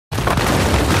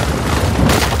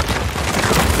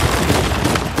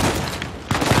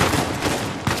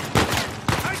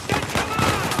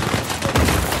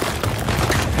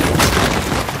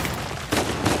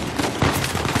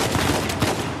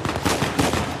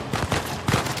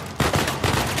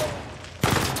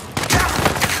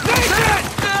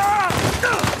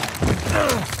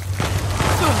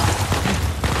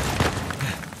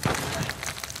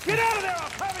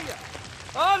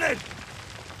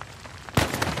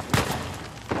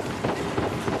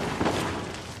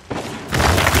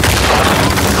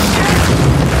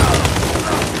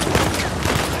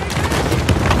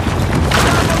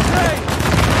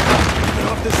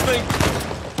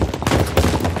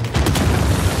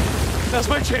Now's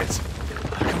my chance.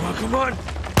 Come on, come on.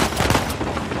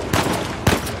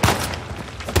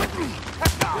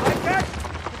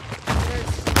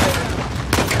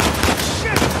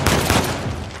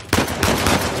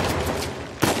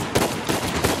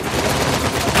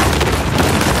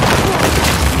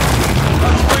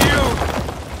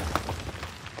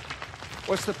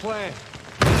 What's the plan?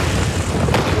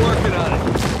 Working on it.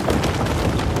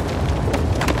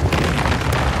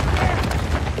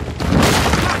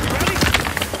 You ready?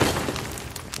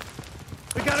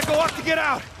 We gotta go up to get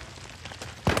out.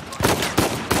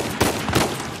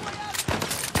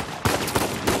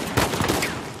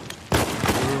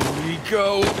 Here we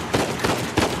go.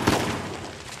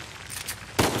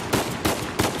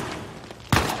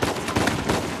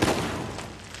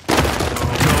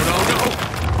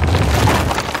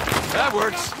 That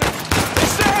works.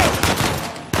 It's down!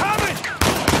 Coming!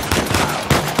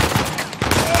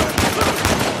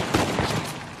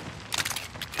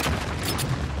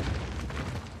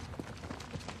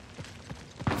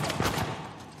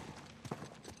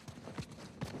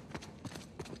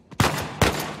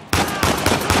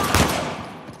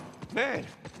 Man,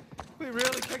 we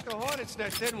really kicked the hornet's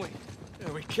nest, didn't we?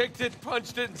 Yeah, we kicked it,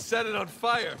 punched it, and set it on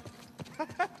fire.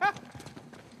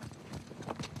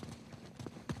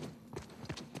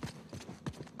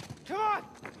 Come on!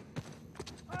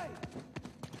 Hey.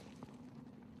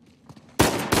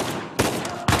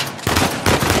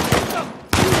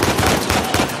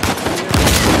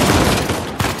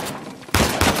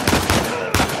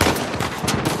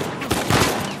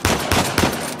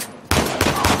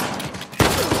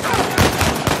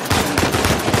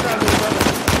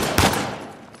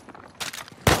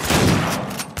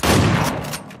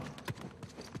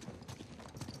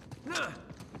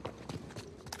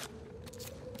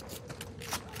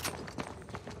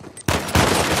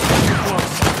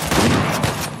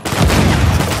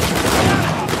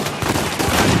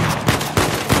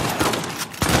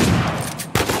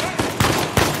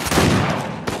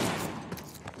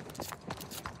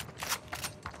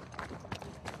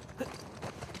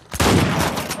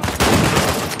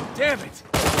 Damn it!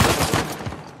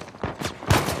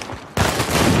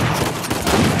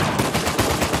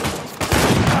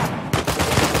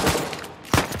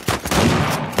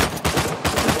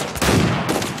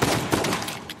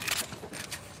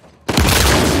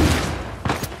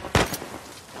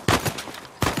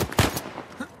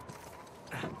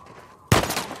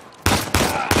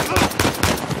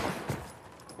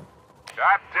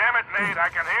 God damn it, Nate, I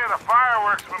can hear the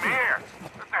fireworks from here.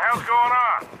 What the hell's going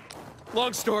on?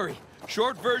 Long story.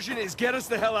 Short version is get us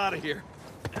the hell out of here.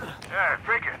 Yeah,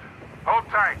 figured. Hold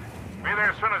tight. Be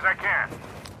there as soon as I can.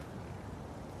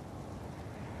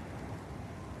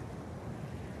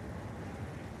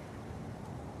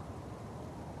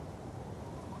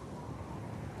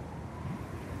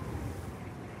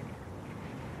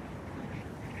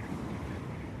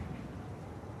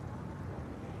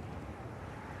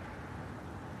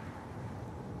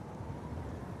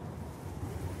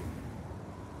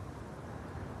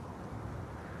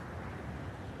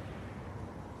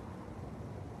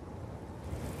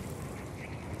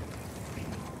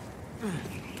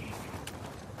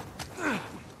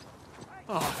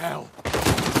 Oh, hell.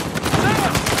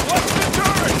 Ah! What's the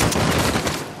turret?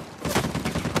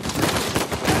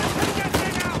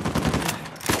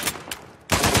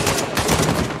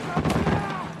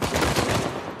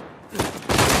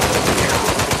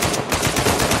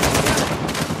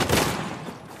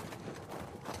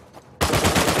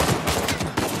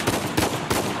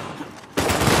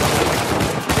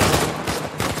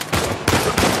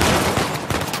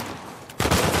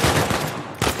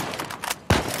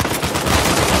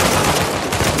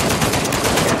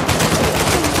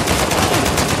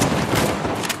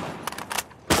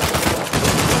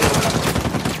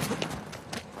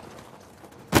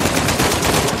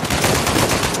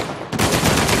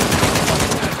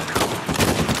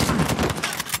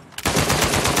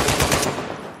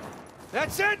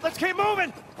 That's it! Let's keep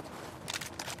moving!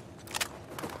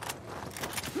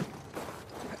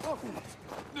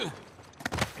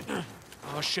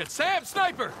 Oh, shit. Sam,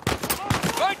 sniper!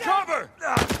 Find cover!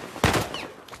 God.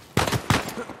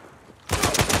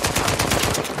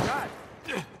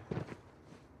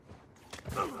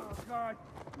 Oh, God.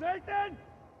 Nathan!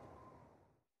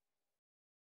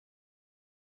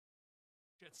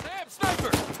 Shit, Sam,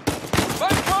 sniper!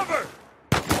 Find cover!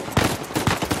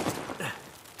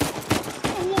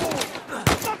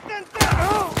 Something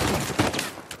down!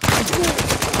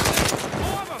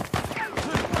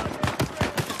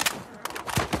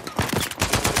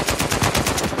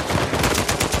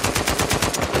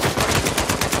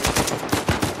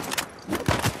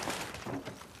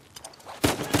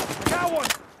 one!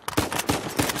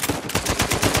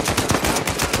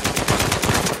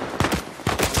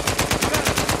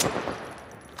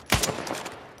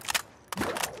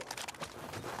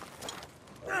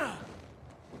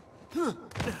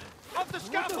 Up the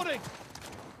scaffolding!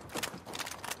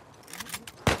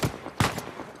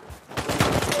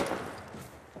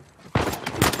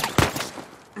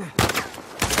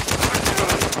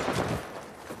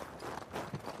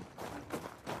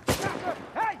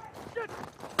 Hey! Shit!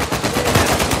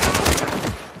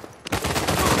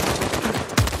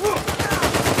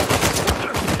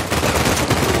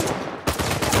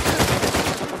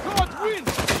 God, win!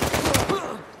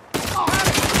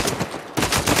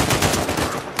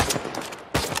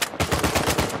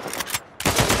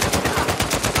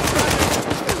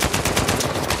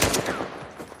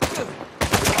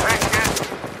 Hey, kid.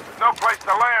 No place to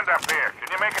land up here. Can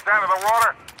you make it down to the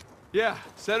water? Yeah,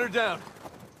 set her down.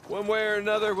 One way or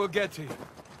another, we'll get to you.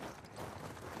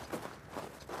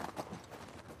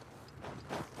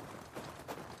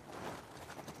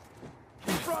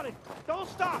 Keep running! Don't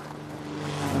stop!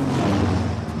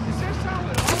 Is this how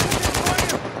it always is for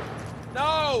you?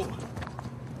 No!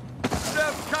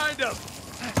 Kind of.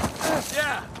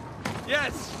 Yeah.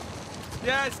 Yes.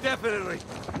 Yes, definitely.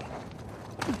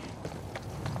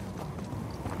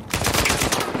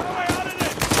 No way out of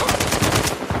this!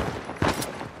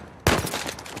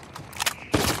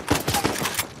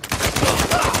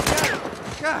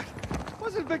 God,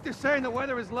 wasn't Victor saying the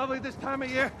weather is lovely this time of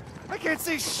year? I can't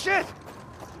see shit!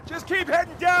 Just keep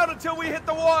heading down until we hit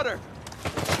the water.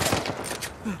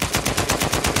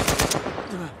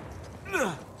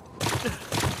 No,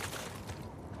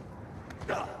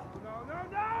 no,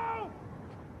 no!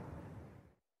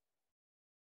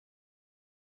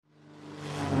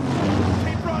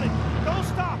 Keep running! Don't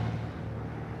stop!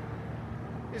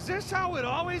 Is this how it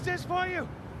always is for you?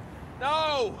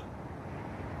 No!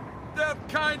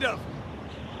 Kind of.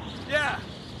 Yeah.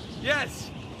 Yes.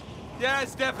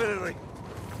 Yes, definitely.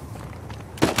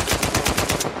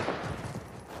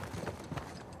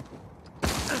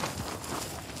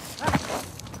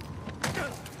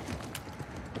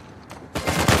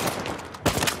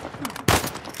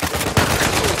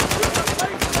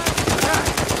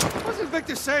 Wasn't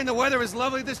Victor saying the weather is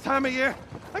lovely this time of year?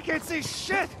 I can't see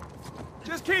shit!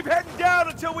 Just keep heading down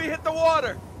until we hit the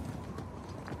water.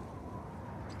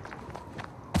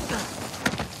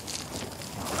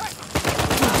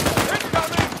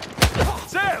 Incoming!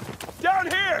 Sam! Down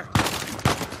here!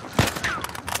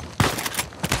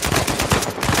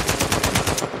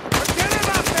 Get him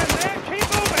out there, man! Keep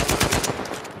moving!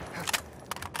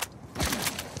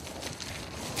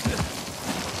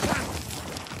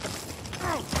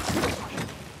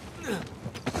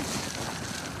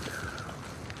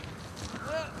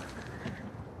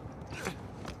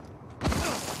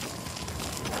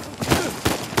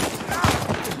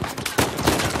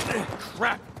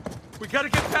 Crap! We gotta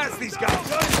get past these guys!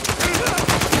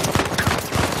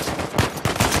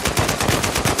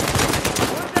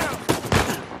 One down!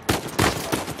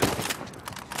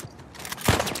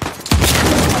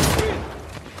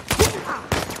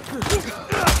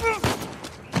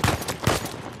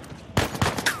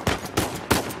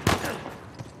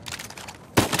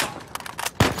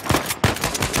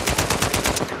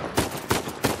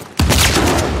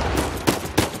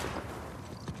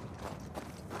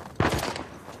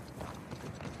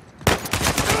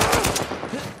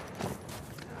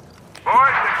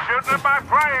 Boys, they're shooting at my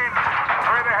plane.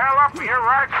 Hurry the hell up or your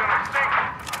ride's gonna stink.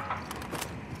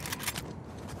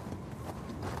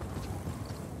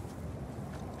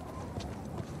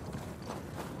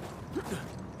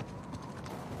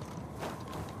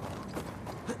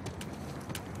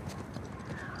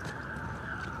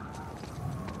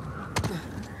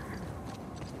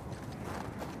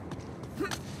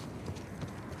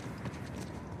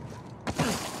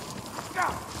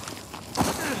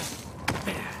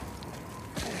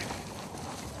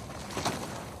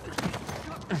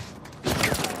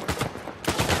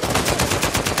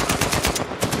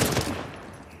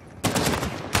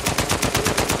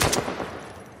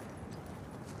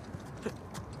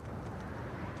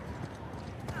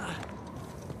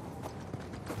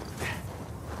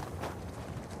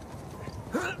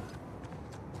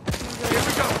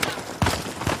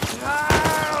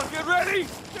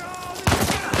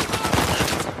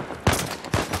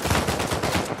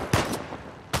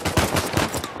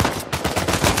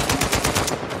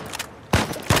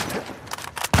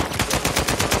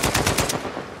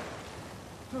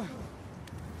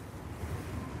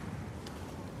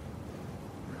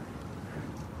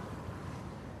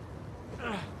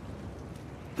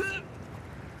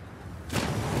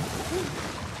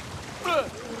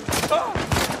 Oh!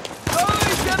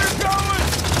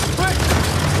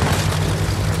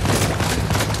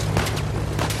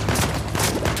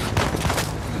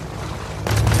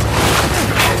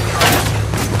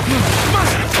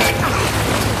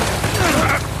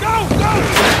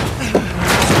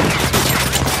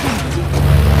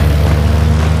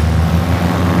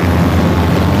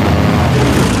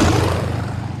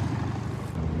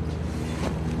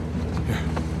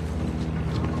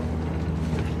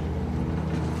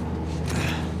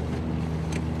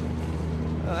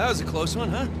 was a close one,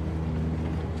 huh?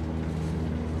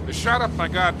 They shot up my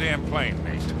goddamn plane,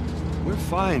 mate. We're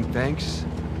fine, thanks.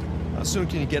 How soon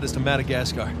can you get us to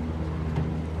Madagascar?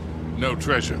 No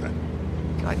treasure, then.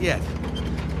 Not yet.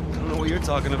 I don't know what you're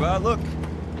talking about. Look,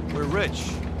 we're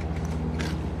rich.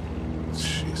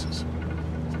 Jesus.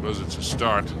 Suppose it's a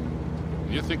start.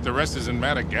 You think the rest is in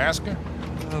Madagascar?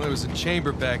 Well, there was a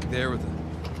chamber back there with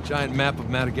a giant map of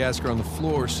Madagascar on the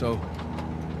floor, so...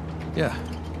 yeah,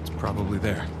 it's probably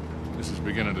there. This is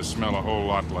beginning to smell a whole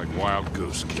lot like Wild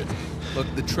Goose, kid. Look,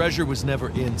 the treasure was never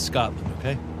in Scotland,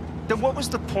 okay? Then what was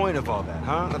the point of all that,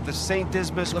 huh? Of the St.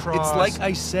 Dismas Look, cross? it's like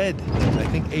I said. I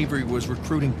think Avery was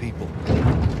recruiting people.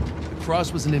 The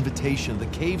cross was an invitation. The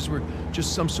caves were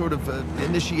just some sort of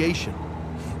initiation.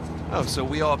 Oh, so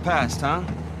we all passed, huh?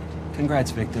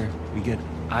 Congrats, Victor. We get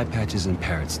eye patches and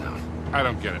parrots now. I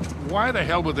don't get it. Why the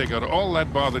hell would they go to all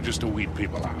that bother just to weed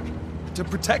people out? To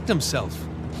protect himself.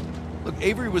 Look,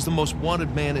 Avery was the most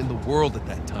wanted man in the world at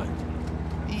that time.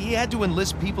 He had to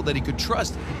enlist people that he could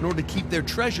trust in order to keep their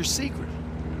treasure secret.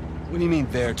 What do you mean,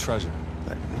 their treasure?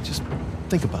 Just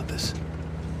think about this.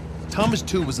 Thomas,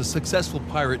 too, was a successful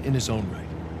pirate in his own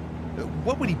right.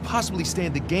 What would he possibly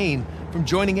stand to gain from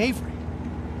joining Avery?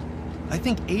 I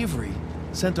think Avery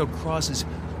sent out crosses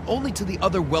only to the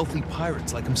other wealthy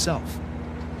pirates like himself.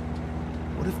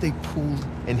 What if they pooled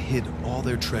and hid all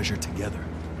their treasure together?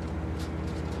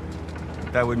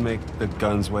 That would make the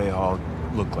Gunsway haul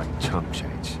look like chump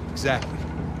change. Exactly.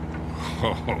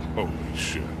 Oh, holy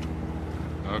shit.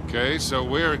 Okay, so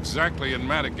where exactly in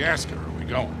Madagascar are we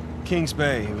going? Kings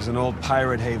Bay. It was an old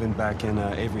pirate haven back in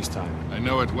Avery's time. I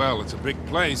know it well. It's a big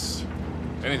place.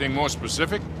 Anything more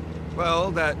specific?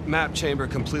 Well, that map chamber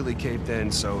completely caved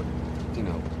in, so, you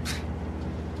know...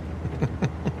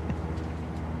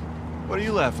 What are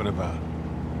you laughing about?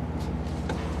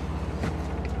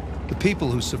 The people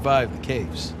who survived the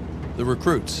caves, the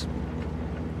recruits.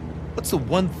 What's the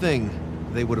one thing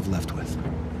they would have left with?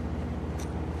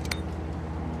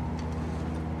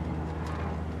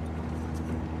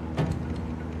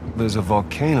 There's a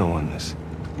volcano on this.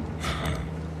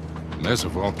 There's a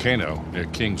volcano near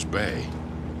Kings Bay.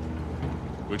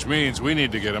 Which means we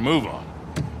need to get a move on.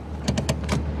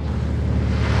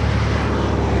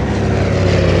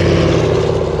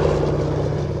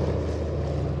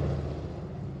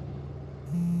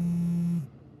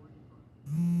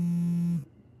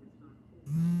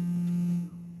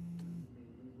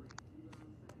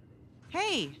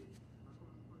 Hey.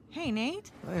 Hey,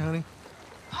 Nate. Hi, honey.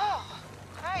 Oh,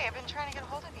 hi. I've been trying to get a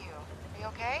hold of you. Are you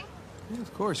okay? Yeah,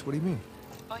 of course. What do you mean?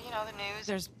 Well, you know, the news.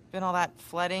 There's been all that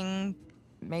flooding.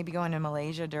 Maybe going to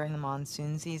Malaysia during the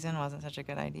monsoon season wasn't such a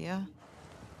good idea.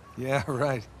 Yeah,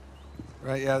 right.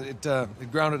 Right, yeah,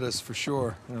 it grounded us for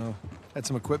sure. You know, had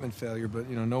some equipment failure, but,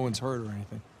 you know, no one's hurt or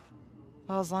anything.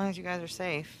 Well, as long as you guys are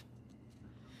safe.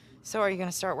 So, are you going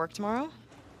to start work tomorrow?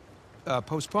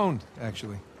 Postponed,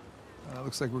 actually.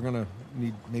 Looks like we're gonna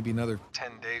need maybe another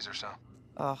 10 days or so.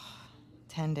 Ugh,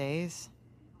 10 days?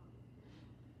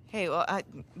 Hey, well,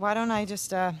 why don't I just,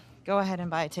 go ahead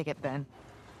and buy a ticket then?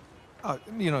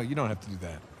 You know, you don't have to do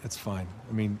that. That's fine.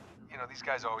 I mean, you know, these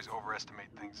guys always overestimate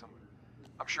things.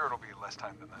 I'm sure it'll be less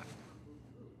time than that.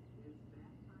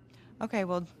 Okay,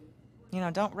 well, you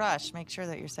know, don't rush. Make sure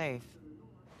that you're safe.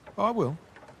 Oh, I will.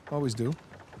 Always do.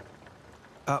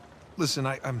 Listen,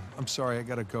 I'm sorry. I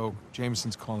gotta go.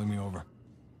 Jameson's calling me over.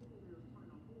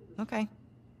 Okay.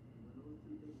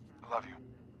 I love you.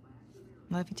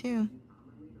 Love you too.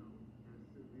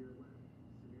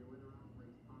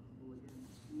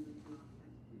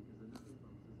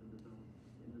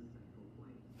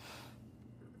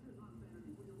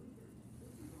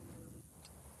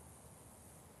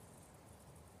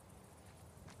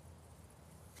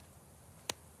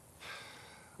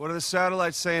 What are the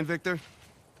satellites saying, Victor?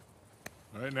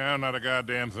 Right now, not a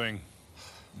goddamn thing.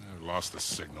 I lost the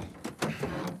signal.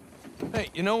 Hey,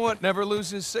 you know what never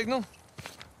loses signal?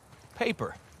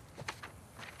 Paper.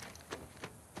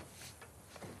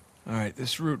 All right,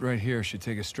 this route right here should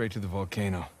take us straight to the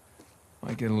volcano.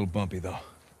 Might get a little bumpy, though.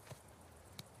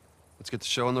 Let's get the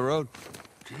show on the road.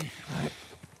 Okay. All right.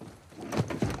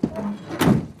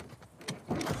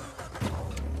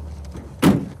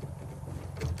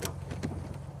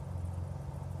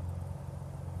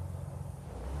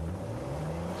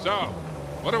 So,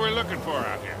 what are we looking for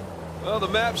out here? Well, the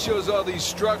map shows all these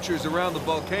structures around the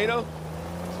volcano.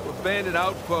 Some abandoned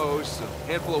outposts, a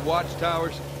handful of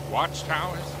watchtowers.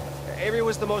 Watchtowers? Avery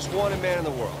was the most wanted man in the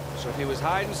world, so if he was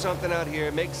hiding something out here,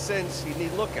 it makes sense he'd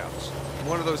need lookouts.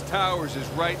 One of those towers is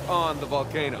right on the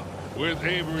volcano. With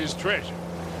Avery's treasure.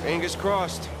 Fingers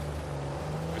crossed.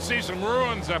 I see some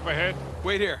ruins up ahead.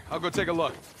 Wait here, I'll go take a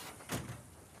look.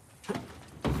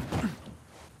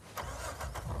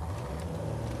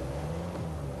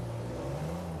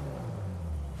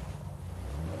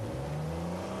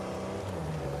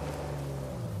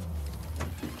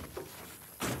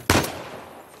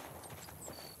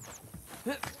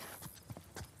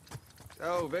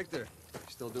 Oh, Victor. You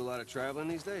still do a lot of traveling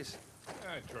these days?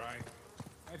 I try.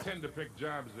 I tend to pick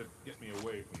jobs that get me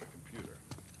away from the computer.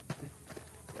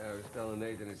 Yeah, I was telling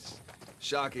Nathan it's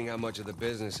shocking how much of the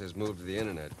business has moved to the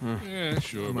internet. Yeah,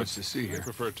 sure, but Much to see I here.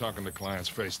 prefer talking to clients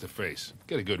face to face.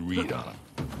 Get a good read on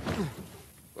them.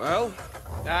 Well,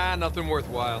 Nothing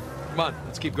worthwhile. Come on,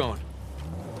 let's keep going.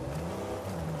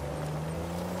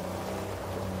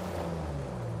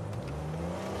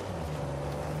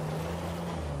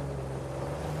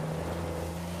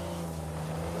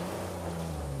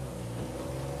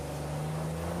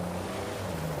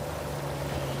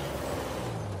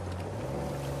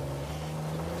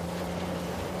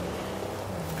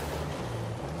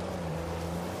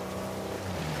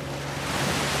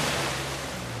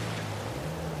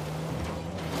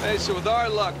 Hey, so with our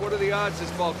luck, what are the odds this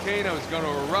volcano is going to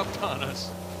erupt on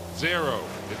us? 0.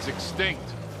 It's extinct.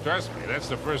 Trust me, that's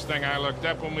the first thing I looked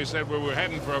up when we said we were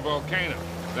heading for a volcano.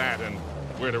 That and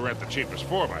where to rent the cheapest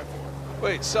 4x4.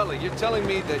 Wait, Sully, you're telling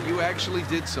me that you actually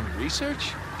did some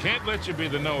research? Can't let you be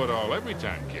the know-it-all every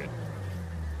time, kid.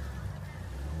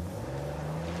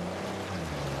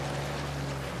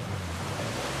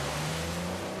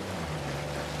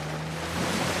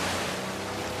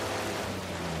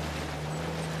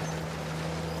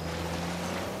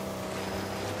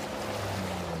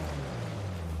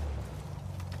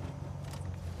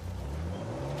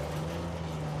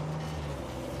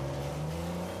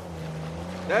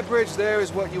 that bridge there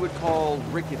is what you would call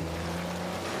rickety.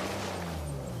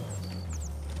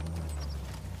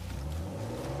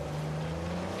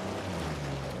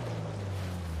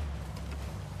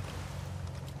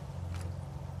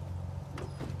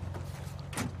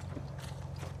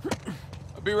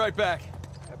 I'll be right back.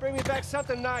 Bring me back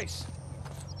something nice.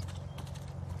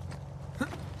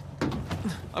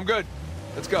 I'm good.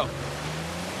 Let's go.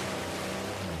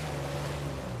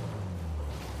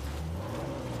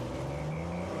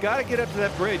 Gotta get up to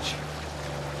that bridge.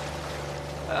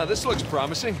 This looks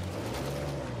promising.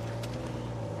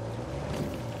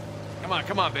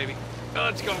 Come on, baby.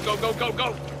 Let's go,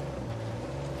 go.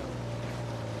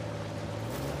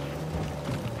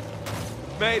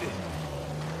 Made it.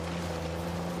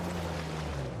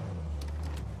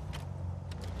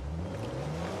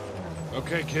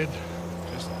 Okay, kid.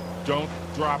 Just don't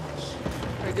drop us.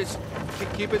 Hey, just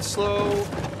keep it slow.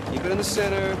 Keep it in the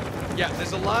center. Yeah,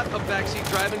 there's a lot of backseat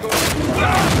driving going on.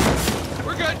 Ah!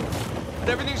 We're good.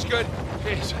 Everything's good.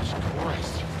 Jesus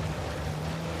Christ.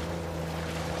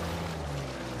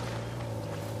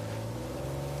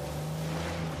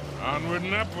 Onward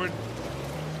and upward.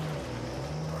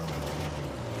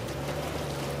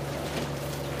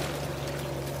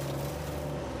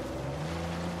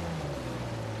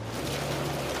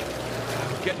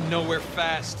 We're getting nowhere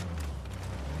fast.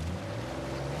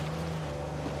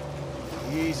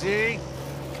 Easy.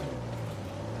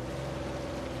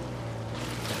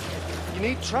 You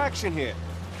need traction here.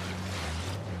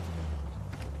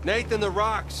 Nathan, the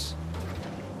rocks.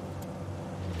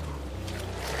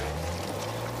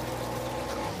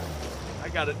 I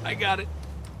got it.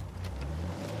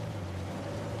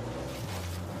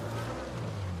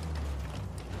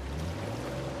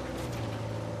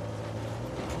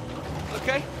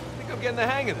 Okay, I think I'm getting the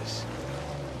hang of this.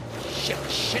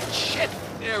 Shit.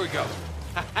 There we go.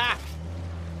 Ha ha!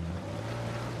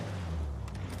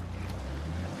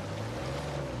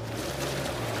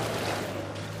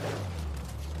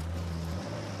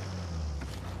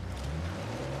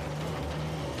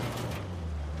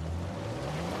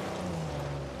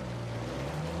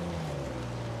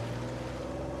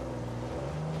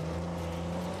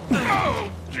 Oh,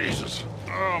 Jesus.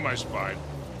 Oh, my spine.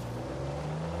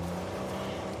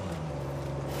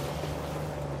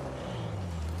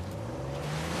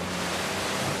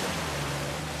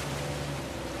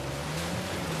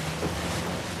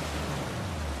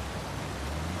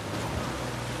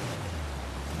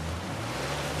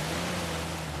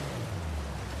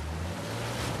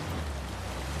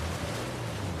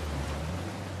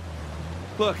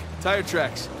 Look, tire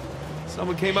tracks.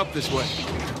 Someone came up this way.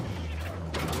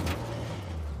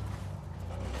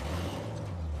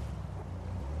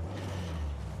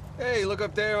 Hey, look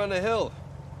up there on the hill.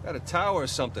 Got a tower or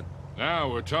something.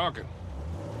 Now we're talking.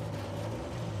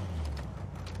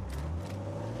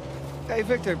 Hey,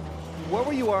 Victor, what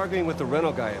were you arguing with the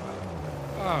rental guy about?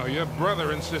 Oh, your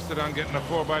brother insisted on getting a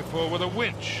 4x4 with a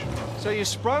winch. So you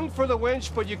sprung for the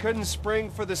winch, but you couldn't spring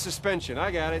for the suspension.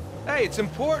 I got it. Hey, it's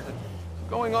important.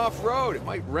 Going off-road. It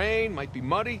might rain, might be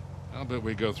muddy. I'll bet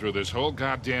we go through this whole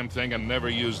goddamn thing and never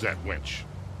use that winch.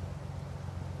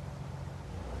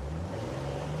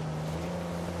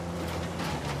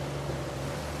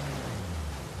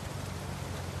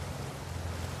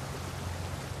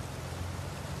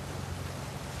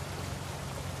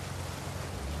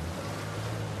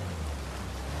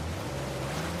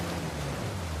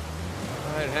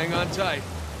 right, hang on tight.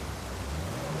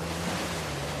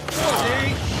 Oh,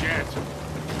 shit!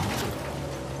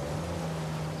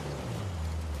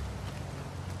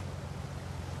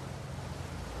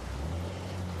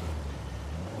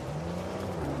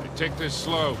 Hey, take this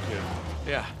slow, kid.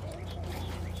 Yeah.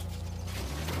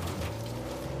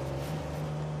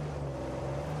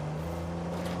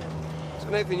 So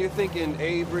Nathan, you're thinking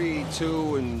Avery,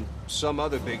 too, and some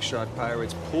other big shot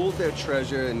pirates pulled their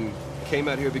treasure and came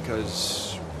out here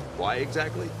because... why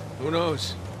exactly? Who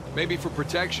knows? Maybe for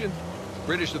protection?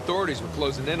 British authorities were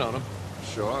closing in on him.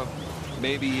 Sure.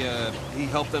 Maybe, he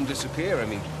helped them disappear. I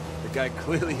mean, the guy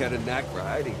clearly had a knack for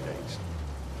hiding things.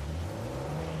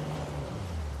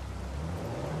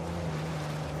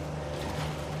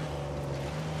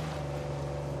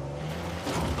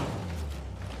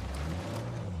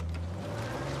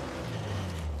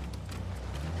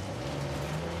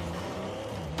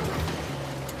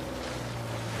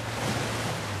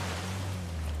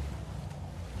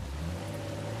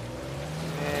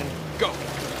 Go!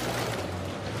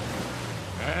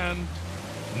 And...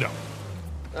 no.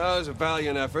 That was a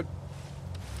valiant effort.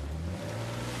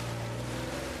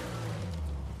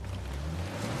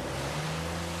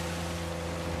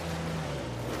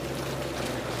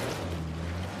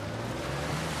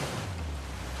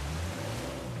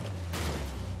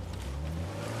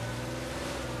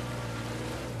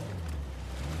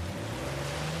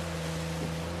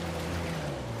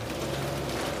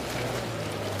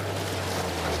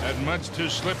 That mud's too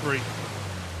slippery.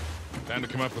 Time to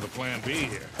come up with a plan B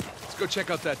here. Let's go check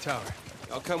out that tower.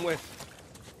 I'll come with.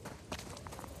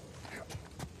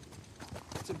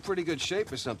 It's in pretty good shape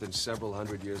for something several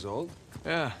hundred years old.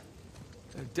 Yeah.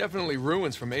 Definitely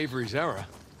ruins from Avery's era.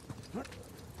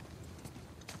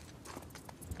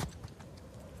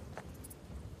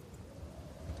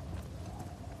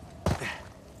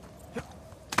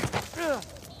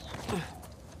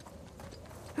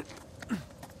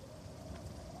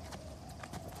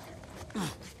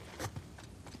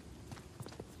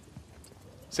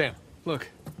 Sam, look.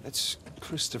 That's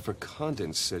Christopher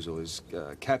Condon's sigil. He's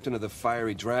captain of the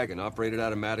Fiery Dragon, operated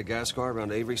out of Madagascar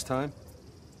around Avery's time.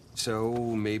 So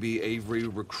maybe Avery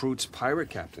recruits pirate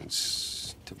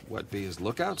captains to, what, be his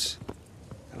lookouts?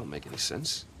 That don't make any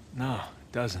sense. No,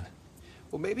 it doesn't.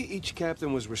 Well, maybe each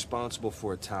captain was responsible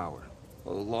for a tower,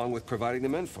 along with providing the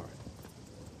men for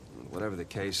it. Whatever the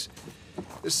case,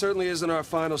 this certainly isn't our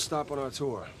final stop on our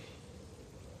tour.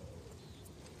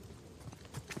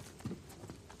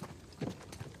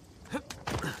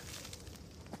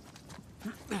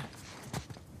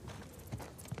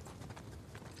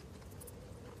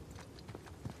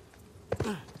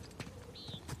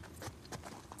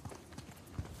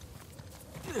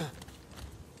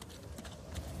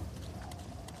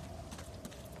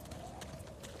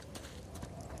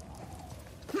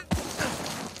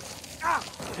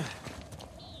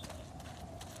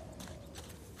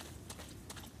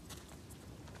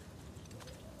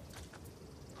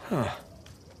 Huh.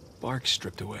 Bark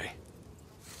stripped away.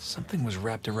 Something was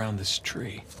wrapped around this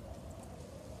tree.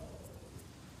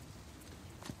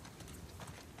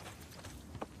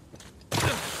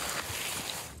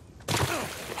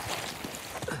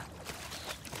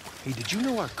 Hey, did you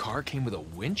know our car came with a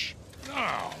winch?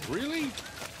 Oh, really?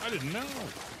 I didn't know.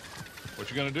 What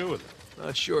you gonna do with it?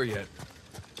 Not sure yet.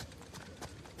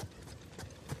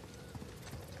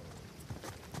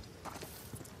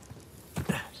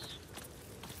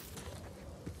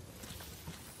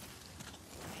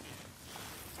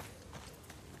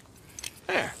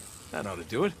 There. That ought to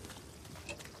do it.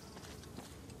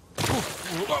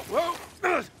 Whoa, whoa!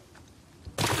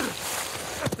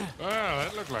 Well,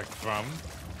 that looked like fun.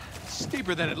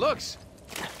 Steeper than it looks.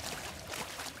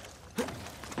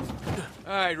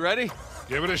 All right, ready?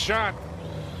 Give it a shot.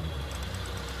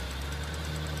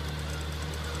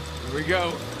 Here we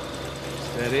go.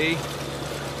 Steady.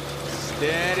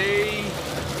 Steady.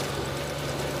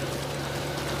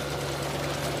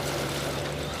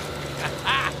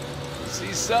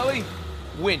 See, Sully?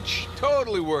 Winch.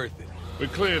 Totally worth it. We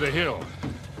cleared a hill.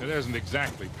 It hasn't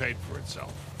exactly paid for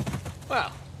itself.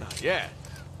 Well, not yet.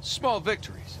 Small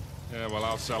victories. Yeah, well,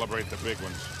 I'll celebrate the big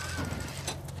ones.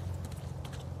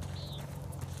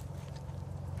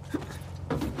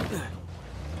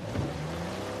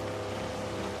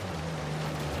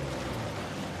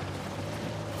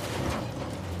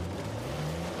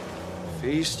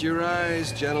 Feast your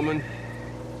eyes, gentlemen.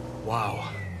 Wow.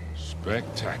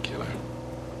 Spectacular.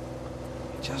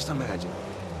 Just imagine,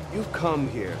 you've come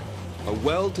here, a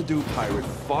well-to-do pirate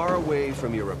far away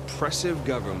from your oppressive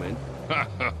government.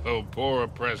 Oh, poor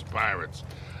oppressed pirates.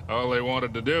 All they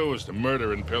wanted to do was to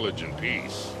murder and pillage in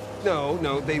peace.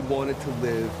 No, they wanted to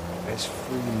live as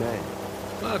free men.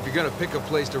 Well, if you're gonna pick a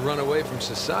place to run away from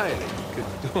society, you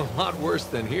could do a lot worse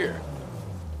than here.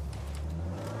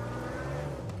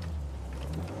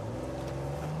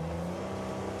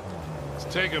 It's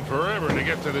taken forever to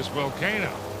get to this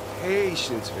volcano.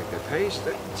 Patience, Victor, patience.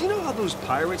 Do you know how those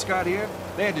pirates got here?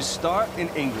 They had to start in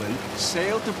England,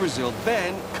 sail to Brazil,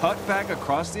 then cut back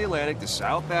across the Atlantic to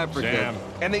South Africa. Sam.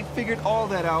 And they figured all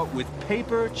that out with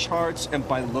paper, charts, and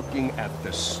by looking at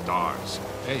the stars.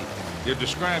 Hey, you're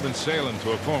describing sailing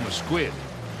to a form of squid.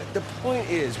 The point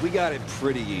is, we got it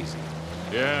pretty easy.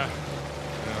 Yeah.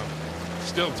 Well,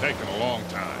 still taking a long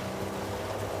time.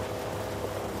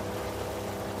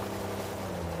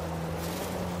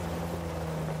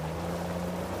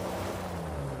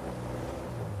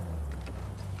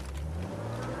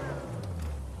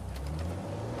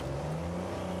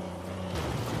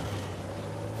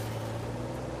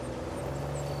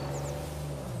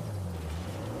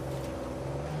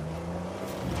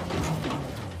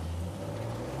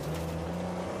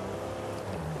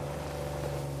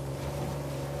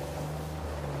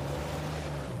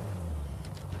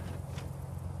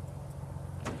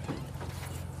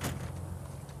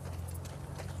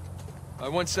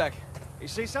 One sec. You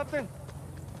see something?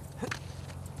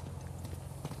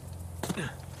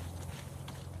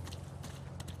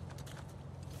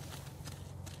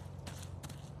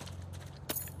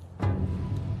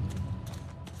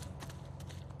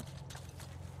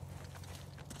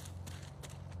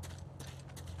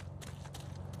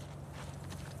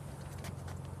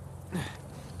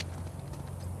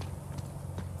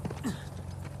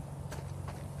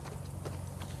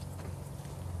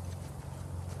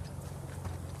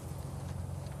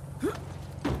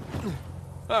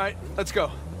 All right, let's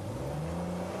go.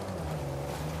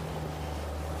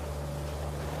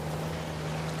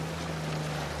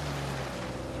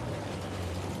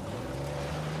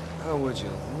 Oh, would you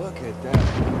look at that?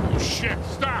 Oh, shit!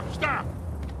 Stop! Stop!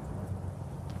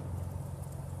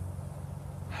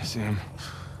 I see him.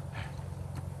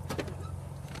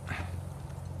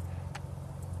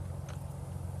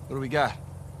 What do we got?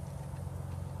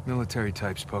 Military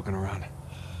types poking around.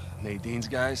 Nadine's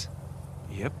guys?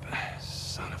 Yep.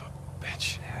 Son of a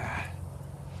bitch. Yeah.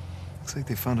 Looks like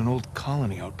they found an old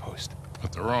colony outpost.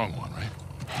 But the wrong one, right?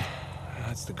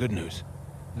 That's the good news.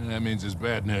 That means it's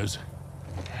bad news.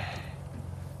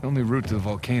 The only route to the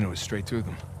volcano is straight through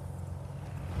them.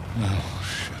 Oh,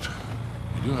 shit.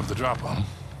 You do have the drop on them.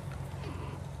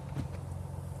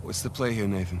 What's the play here,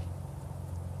 Nathan?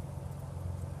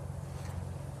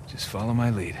 Just follow my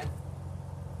lead.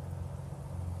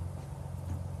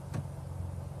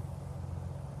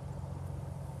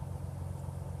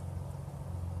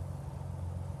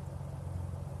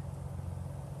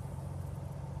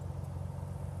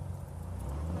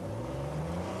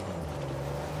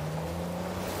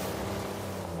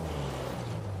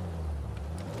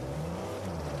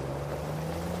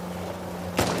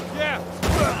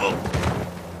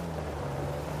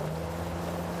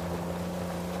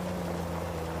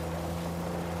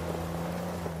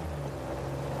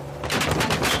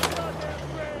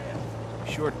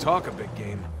 Sure talk a big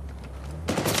game.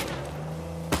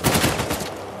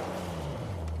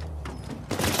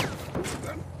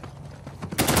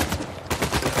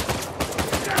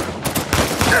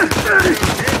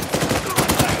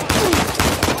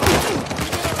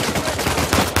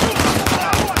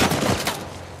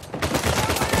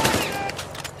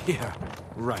 Yeah,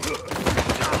 right.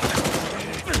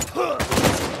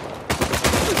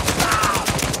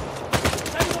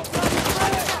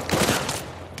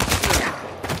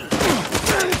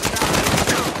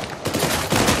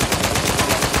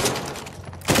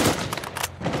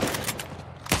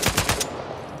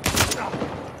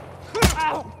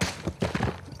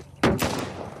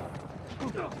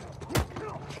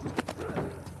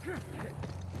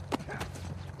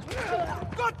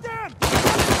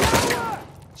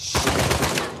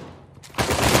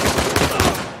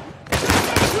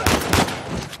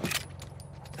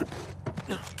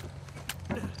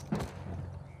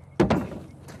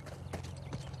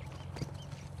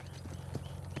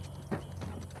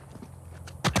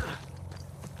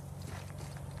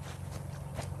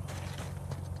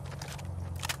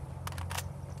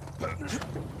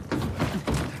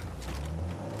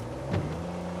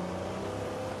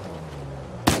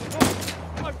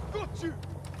 I've got you!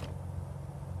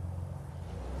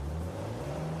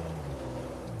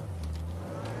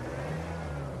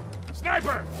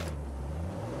 Sniper!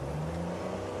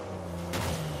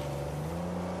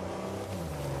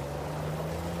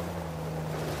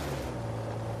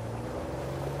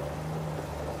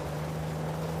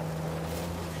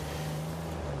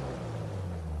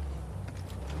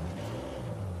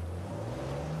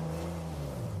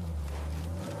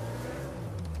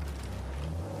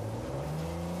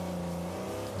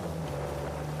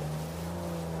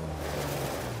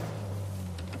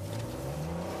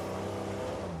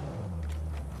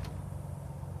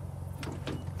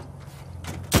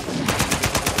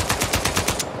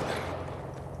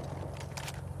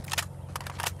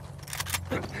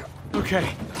 Okay.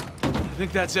 I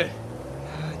think that's it.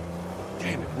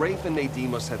 Damn it, Rafe and Nadine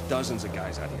must have dozens of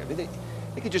guys out here. I mean,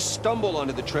 they could just stumble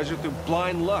onto the treasure through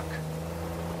blind luck.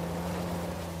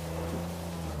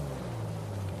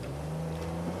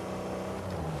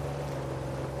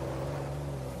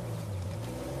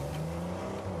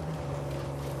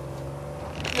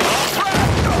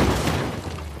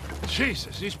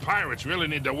 Jesus, these pirates really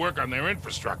need to work on their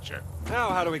infrastructure.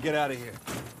 Now, how do we get out of here?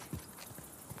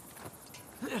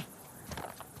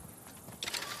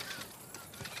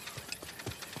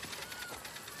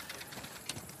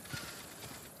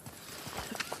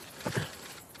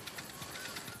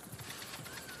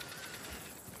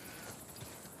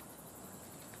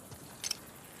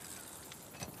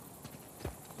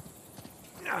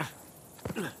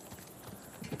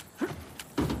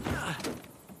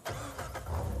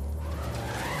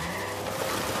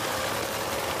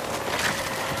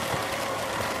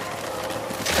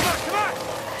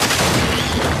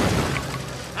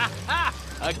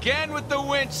 Again with the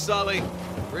winch, Sully.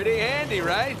 Pretty handy,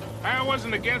 right? I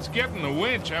wasn't against getting the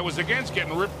winch. I was against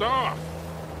getting ripped off.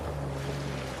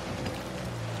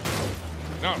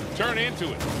 No, turn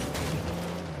into it.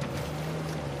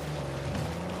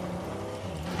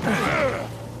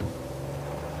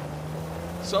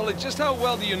 Sully, just how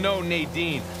well do you know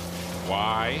Nadine?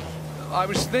 Why? I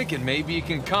was thinking maybe you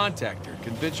can contact her,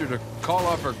 convince her to call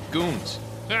off her goons.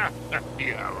 Yeah,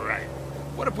 right.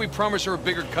 What if we promise her a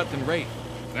bigger cut than Rafe?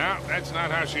 No, that's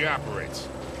not how she operates.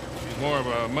 She's more of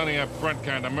a money-up-front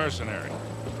kind of mercenary.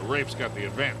 The Rafe's got the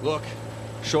advantage. Look,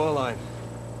 shoreline.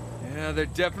 Yeah, they're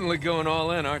definitely going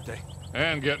all in, aren't they?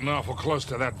 And getting awful close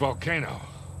to that volcano.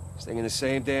 Thinking the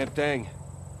same damn thing.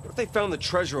 What if they found the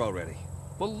treasure already?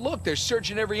 Well, look, they're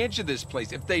searching every inch of this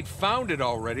place. If they'd found it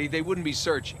already, they wouldn't be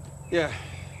searching. Yeah,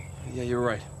 you're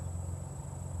right.